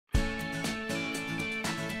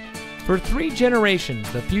For 3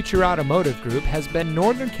 generations, the Future Automotive Group has been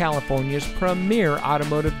Northern California's premier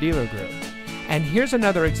automotive dealer group. And here's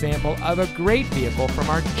another example of a great vehicle from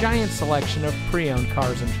our giant selection of pre-owned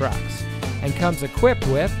cars and trucks. And comes equipped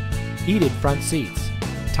with heated front seats,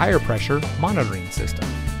 tire pressure monitoring system,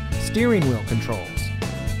 steering wheel controls,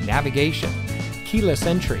 navigation, keyless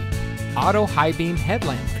entry, auto high beam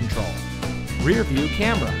headlamp control, rear view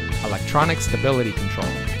camera, electronic stability control,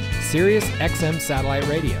 Sirius XM satellite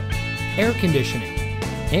radio, air conditioning,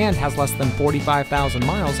 and has less than 45,000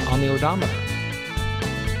 miles on the odometer.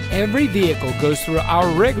 Every vehicle goes through our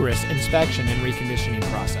rigorous inspection and reconditioning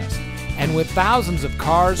process. And with thousands of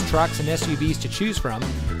cars, trucks, and SUVs to choose from,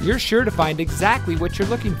 you're sure to find exactly what you're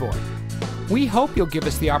looking for. We hope you'll give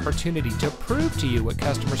us the opportunity to prove to you what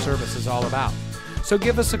customer service is all about. So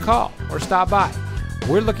give us a call or stop by.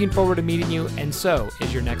 We're looking forward to meeting you, and so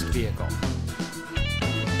is your next vehicle.